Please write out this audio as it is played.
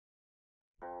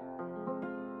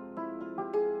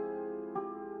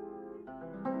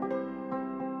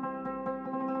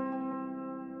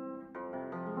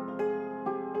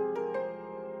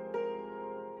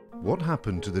What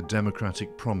happened to the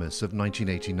democratic promise of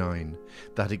 1989,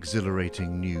 that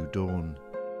exhilarating new dawn?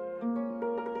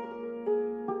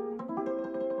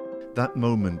 That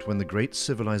moment when the great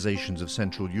civilizations of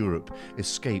Central Europe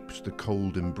escaped the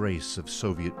cold embrace of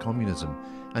Soviet communism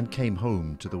and came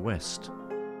home to the West.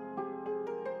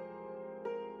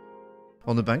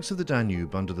 On the banks of the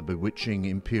Danube, under the bewitching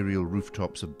imperial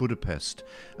rooftops of Budapest,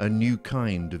 a new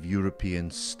kind of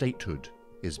European statehood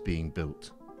is being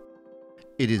built.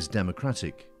 It is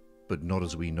democratic, but not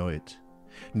as we know it,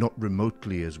 not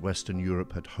remotely as Western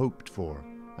Europe had hoped for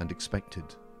and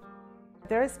expected.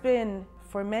 There's been,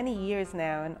 for many years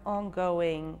now, an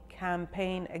ongoing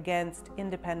campaign against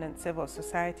independent civil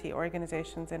society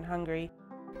organizations in Hungary.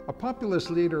 A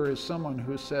populist leader is someone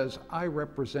who says, I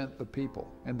represent the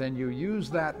people. And then you use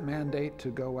that mandate to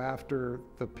go after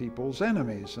the people's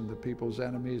enemies. And the people's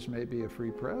enemies may be a free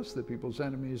press, the people's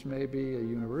enemies may be a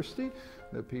university,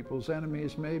 the people's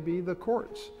enemies may be the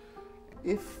courts.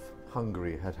 If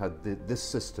Hungary had had this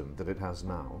system that it has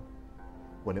now,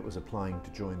 when it was applying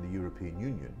to join the European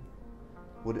Union,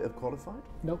 would it have qualified?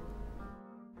 No.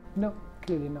 No,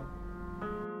 clearly no.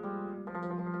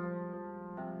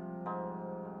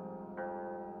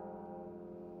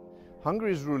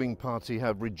 Hungary's ruling party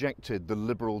have rejected the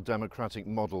liberal democratic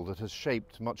model that has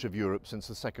shaped much of Europe since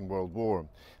the Second World War.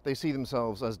 They see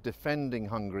themselves as defending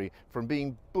Hungary from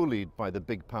being bullied by the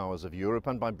big powers of Europe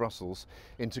and by Brussels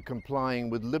into complying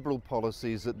with liberal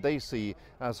policies that they see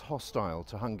as hostile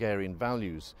to Hungarian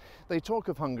values. They talk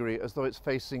of Hungary as though it's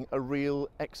facing a real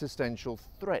existential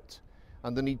threat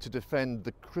and the need to defend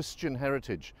the Christian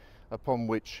heritage upon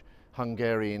which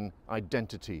Hungarian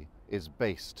identity is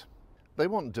based. They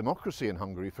want democracy in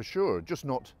Hungary for sure, just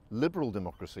not liberal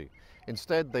democracy.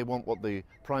 Instead, they want what the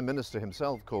Prime Minister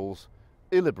himself calls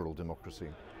illiberal democracy.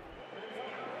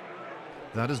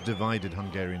 That has divided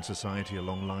Hungarian society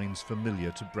along lines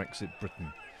familiar to Brexit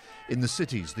Britain. In the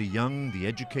cities, the young, the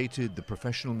educated, the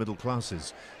professional middle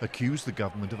classes accuse the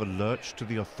government of a lurch to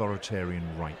the authoritarian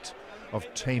right,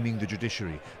 of taming the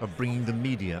judiciary, of bringing the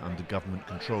media under government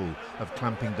control, of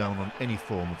clamping down on any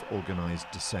form of organised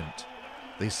dissent.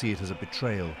 They see it as a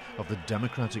betrayal of the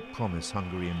democratic promise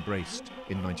Hungary embraced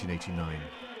in 1989.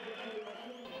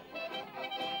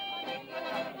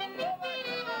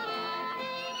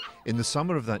 In the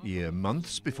summer of that year,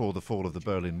 months before the fall of the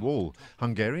Berlin Wall,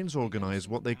 Hungarians organised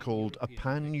what they called a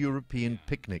pan-European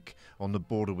picnic on the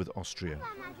border with Austria.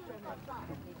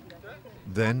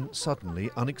 Then,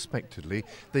 suddenly, unexpectedly,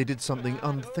 they did something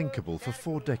unthinkable for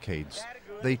 4 decades.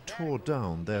 They tore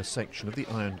down their section of the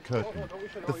Iron Curtain,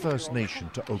 the first nation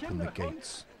to open the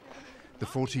gates. The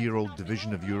 40-year-old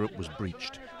division of Europe was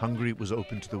breached. Hungary was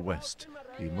open to the West.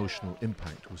 The emotional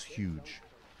impact was huge.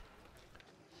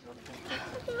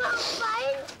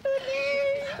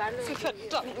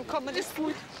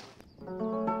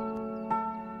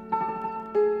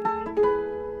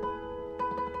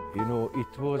 You know,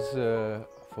 it was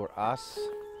for us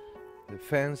the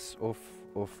fence of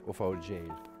our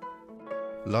jail.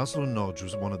 Laszlo Nagy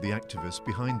was one of the activists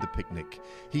behind the picnic.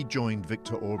 He joined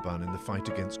Viktor Orban in the fight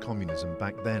against communism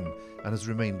back then and has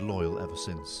remained loyal ever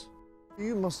since.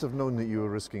 You must have known that you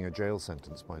were risking a jail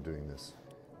sentence by doing this.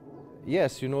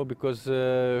 Yes, you know, because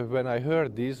when I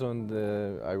heard this,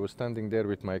 I was standing there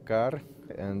with my car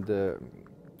and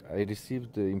I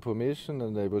received the information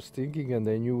and I was thinking, and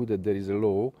I knew that there is a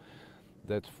law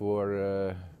that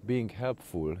for being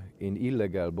helpful in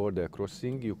illegal border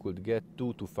crossing, you could get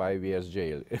 2 to 5 years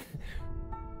jail.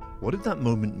 What did that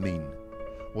moment mean?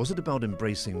 Was it about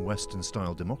embracing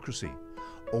Western-style democracy?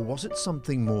 Or was it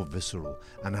something more visceral,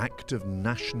 an act of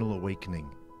national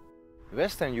awakening?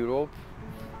 Western Europe,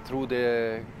 through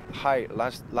the high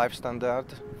life standard,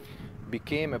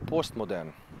 became a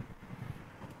postmodern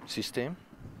system.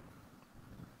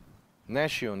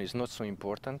 Nation is not so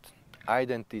important.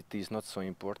 Identity is not so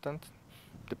important.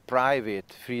 The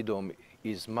private freedom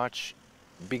is much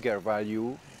bigger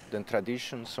value than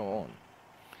tradition, so on.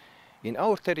 In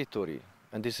our territory,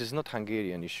 and this is not a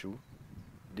Hungarian issue,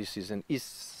 this is an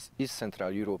East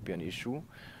Central European issue,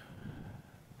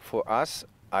 for us,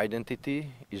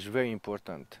 identity is very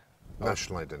important.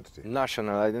 National identity.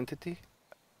 National identity,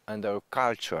 and our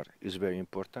culture is very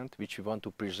important, which we want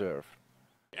to preserve.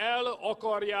 El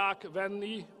akarják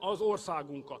venni az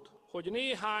országunkat, hogy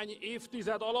néhány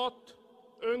évtized alatt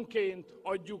önként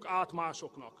adjuk át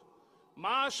másoknak.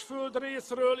 Más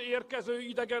földrészről érkező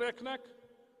idegeneknek.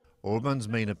 Orban's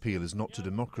main appeal is not to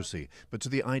democracy, but to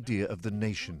the idea of the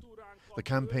nation. The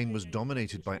campaign was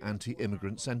dominated by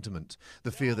anti-immigrant sentiment,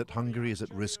 the fear that Hungary is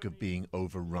at risk of being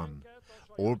overrun.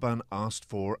 Orbán asked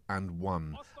for and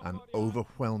won an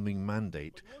overwhelming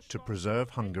mandate to preserve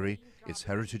Hungary, its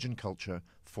heritage and culture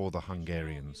for the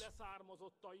Hungarians.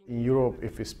 In Europe,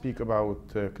 if we speak about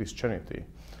Christianity,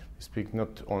 we speak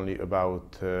not only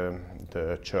about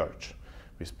the church,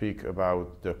 we speak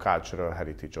about the cultural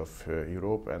heritage of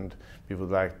Europe, and we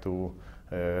would like to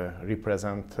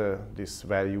represent these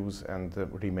values and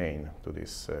remain to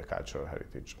this cultural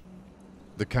heritage.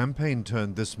 The campaign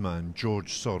turned this man,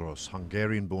 George Soros,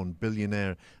 Hungarian-born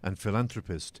billionaire and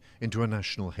philanthropist, into a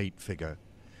national hate figure.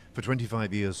 For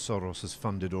 25 years, Soros has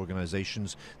funded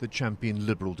organizations that champion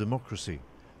liberal democracy.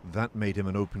 That made him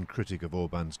an open critic of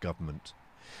Orbán's government.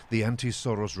 The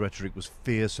anti-Soros rhetoric was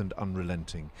fierce and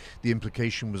unrelenting. The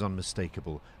implication was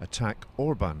unmistakable. Attack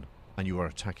Orbán, and you are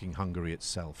attacking Hungary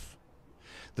itself.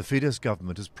 The Fidesz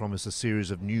government has promised a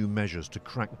series of new measures to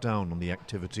crack down on the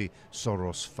activity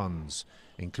Soros funds,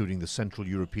 including the Central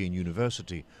European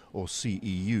University, or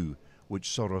CEU, which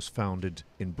Soros founded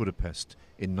in Budapest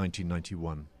in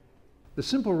 1991. The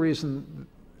simple reason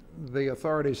the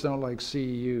authorities don't like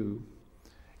CEU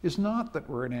is not that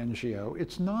we're an NGO,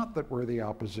 it's not that we're the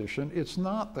opposition, it's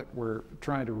not that we're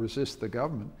trying to resist the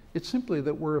government, it's simply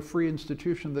that we're a free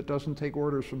institution that doesn't take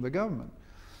orders from the government.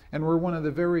 And we're one of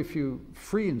the very few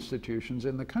free institutions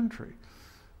in the country.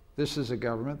 This is a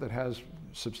government that has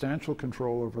substantial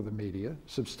control over the media,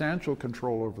 substantial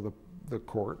control over the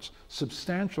courts,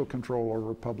 substantial control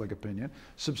over public opinion,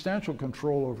 substantial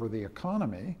control over the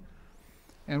economy,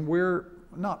 and we're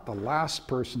not the last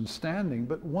person standing,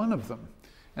 but one of them.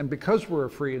 And because we're a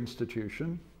free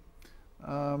institution,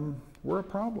 we're a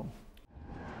problem.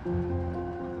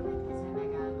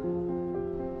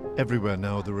 Everywhere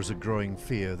now there is a growing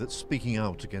fear that speaking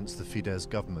out against the Fidesz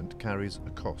government carries a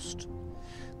cost.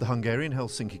 The Hungarian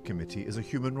Helsinki Committee is a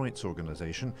human rights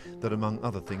organisation that, among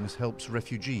other things, helps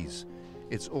refugees.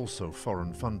 It's also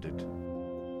foreign funded.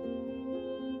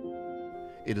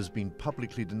 It has been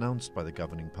publicly denounced by the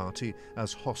governing party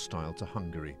as hostile to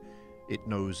Hungary. It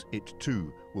knows it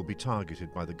too will be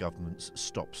targeted by the government's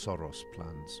Stop Soros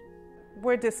plans.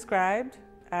 We're described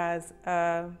as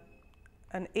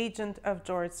an agent of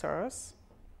George Soros.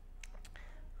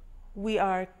 We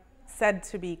are said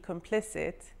to be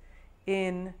complicit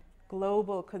in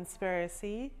global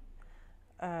conspiracy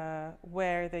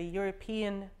where the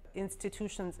European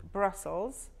institutions,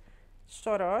 Brussels,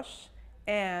 Soros,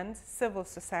 and civil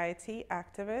society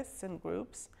activists and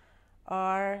groups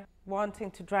are wanting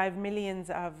to drive millions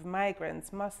of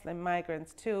migrants, Muslim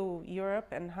migrants, to Europe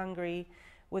and Hungary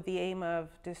with the aim of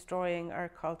destroying our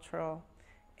cultural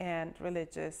and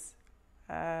religious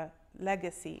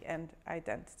legacy and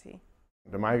identity.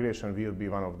 The migration will be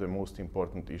one of the most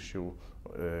important issues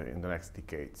in the next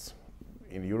decades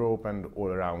in Europe and all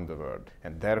around the world.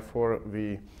 And therefore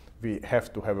we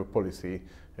have to have a policy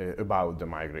about the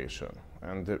migration.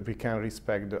 And we can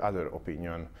respect the other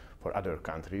opinion for other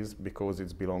countries because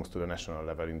it belongs to the national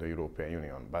level in the European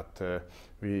Union. But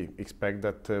we expect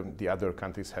that the other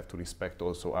countries have to respect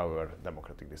also our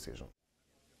democratic decision.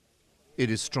 It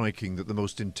is striking that the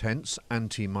most intense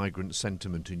anti-migrant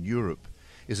sentiment in Europe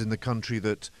is in the country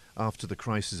that, after the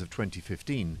crisis of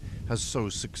 2015, has so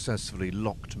successfully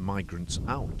locked migrants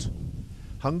out.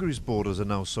 Hungary's borders are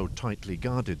now so tightly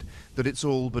guarded that it's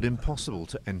all but impossible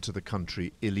to enter the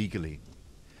country illegally.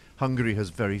 Hungary has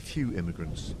very few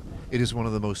immigrants. It is one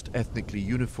of the most ethnically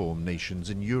uniform nations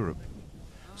in Europe.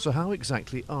 So how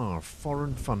exactly are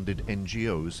foreign-funded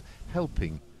NGOs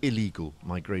helping illegal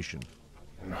migration?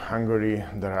 In Hungary,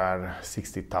 there are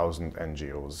 60,000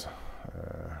 NGOs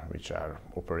which are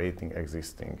operating,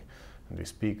 existing. And we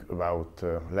speak about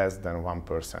less than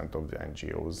 1% of the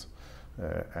NGOs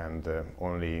and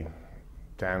only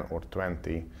 10 or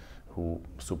 20 who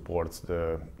supports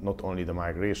not only the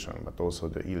migration but also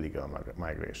the illegal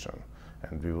migration.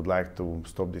 And we would like to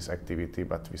stop this activity,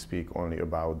 but we speak only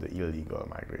about the illegal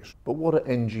migration. But what are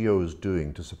NGOs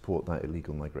doing to support that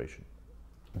illegal migration?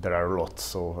 There are lots,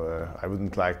 so I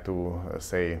wouldn't like to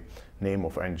say name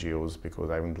of NGOs because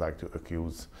I wouldn't like to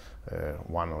accuse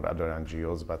one or other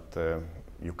NGOs, but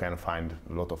you can find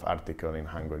a lot of articles in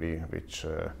Hungary which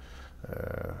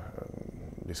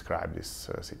describe this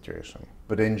situation.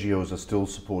 But NGOs are still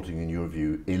supporting, in your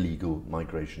view, illegal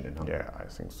migration in Hungary? Yeah, I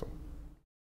think so.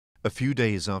 A few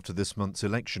days after this month's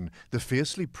election, the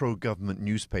fiercely pro-government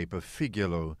newspaper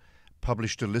Figyelő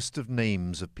published a list of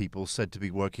names of people said to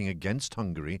be working against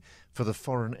Hungary for the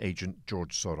foreign agent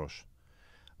George Soros.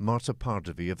 Marta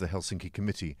Pardavi of the Helsinki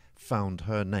Committee found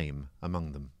her name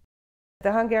among them.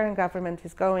 The Hungarian government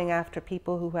is going after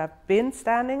people who have been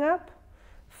standing up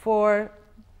for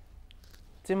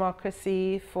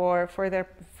democracy, for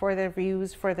their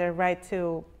views, for their right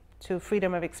to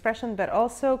freedom of expression, but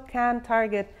also can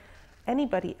target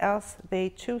anybody else they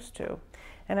choose to.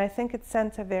 And I think it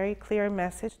sent a very clear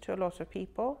message to a lot of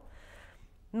people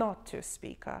not to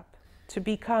speak up, to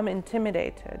become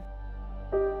intimidated.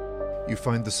 You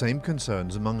find the same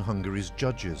concerns among Hungary's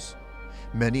judges.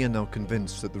 Many are now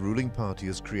convinced that the ruling party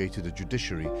has created a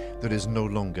judiciary that is no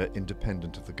longer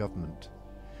independent of the government.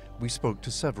 We spoke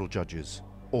to several judges.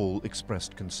 All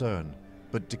expressed concern,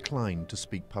 but declined to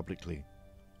speak publicly.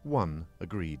 One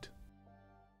agreed.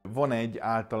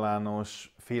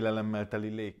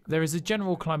 There is a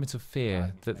general climate of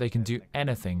fear that they can do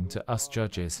anything to us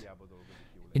judges.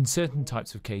 In certain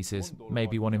types of cases,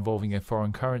 maybe one involving a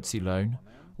foreign currency loan,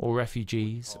 or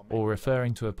refugees, or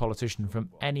referring to a politician from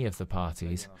any of the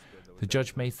parties, the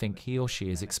judge may think he or she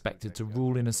is expected to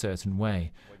rule in a certain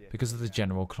way because of the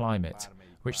general climate,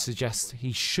 which suggests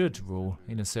he should rule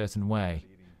in a certain way.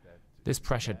 This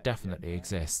pressure definitely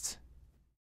exists.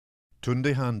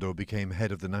 Tunde Hando became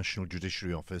head of the National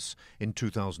Judiciary Office in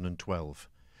 2012.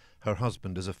 Her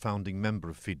husband is a founding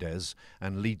member of Fidesz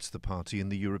and leads the party in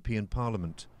the European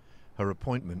Parliament. Her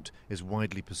appointment is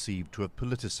widely perceived to have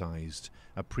politicised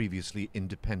a previously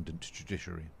independent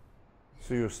judiciary.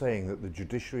 So you're saying that the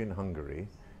judiciary in Hungary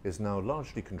is now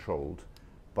largely controlled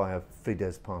by a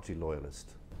Fidesz party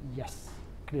loyalist? Yes,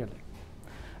 clearly.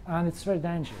 And it's very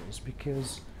dangerous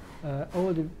because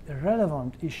all the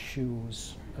relevant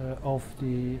issues of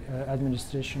the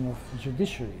administration of the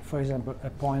judiciary, for example,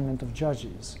 appointment of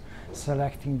judges,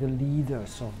 selecting the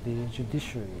leaders of the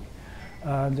judiciary,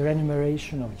 the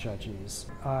remuneration of judges,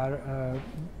 are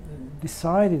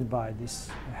decided by this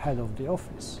head of the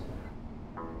office.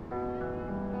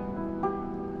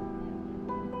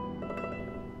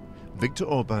 Viktor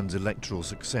Orban's electoral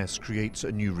success creates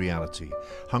a new reality.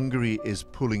 Hungary is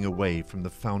pulling away from the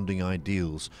founding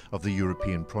ideals of the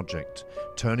European project,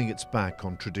 turning its back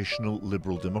on traditional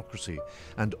liberal democracy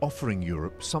and offering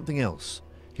Europe something else,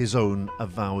 his own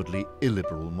avowedly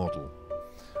illiberal model.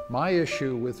 My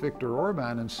issue with Viktor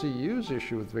Orban and CU's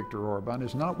issue with Viktor Orban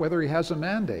is not whether he has a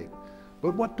mandate,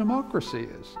 but what democracy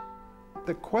is.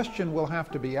 The question will have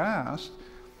to be asked,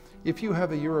 if you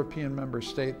have a European member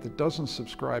state that doesn't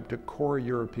subscribe to core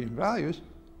European values,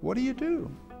 what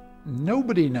do?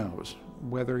 Nobody knows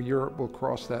whether Europe will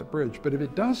cross that bridge, but if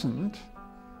it doesn't,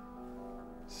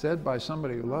 said by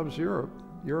somebody who loves Europe,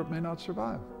 Europe may not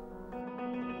survive.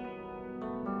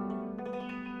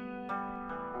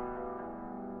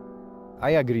 I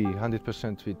agree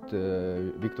 100%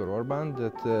 with Viktor Orban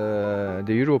that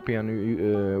the European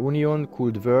Union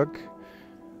could work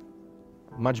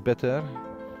much better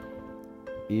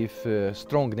if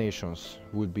strong nations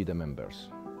would be the members.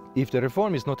 If the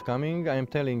reform is not coming, I am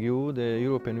telling you, the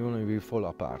European Union will fall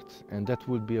apart. And that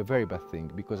would be a very bad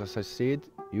thing, because as I said,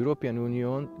 European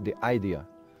Union, the idea,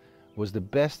 was the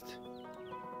best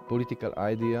political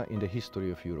idea in the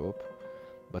history of Europe,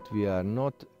 but we are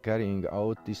not carrying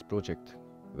out this project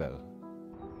well.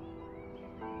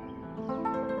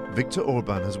 Viktor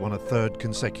Orban has won a third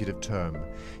consecutive term.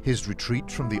 His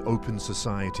retreat from the open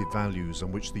society values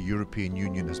on which the European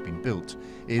Union has been built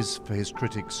is, for his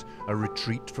critics, a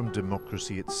retreat from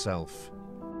democracy itself.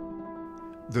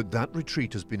 That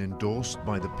retreat has been endorsed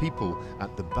by the people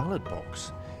at the ballot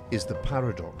box is the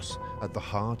paradox at the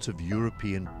heart of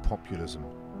European populism.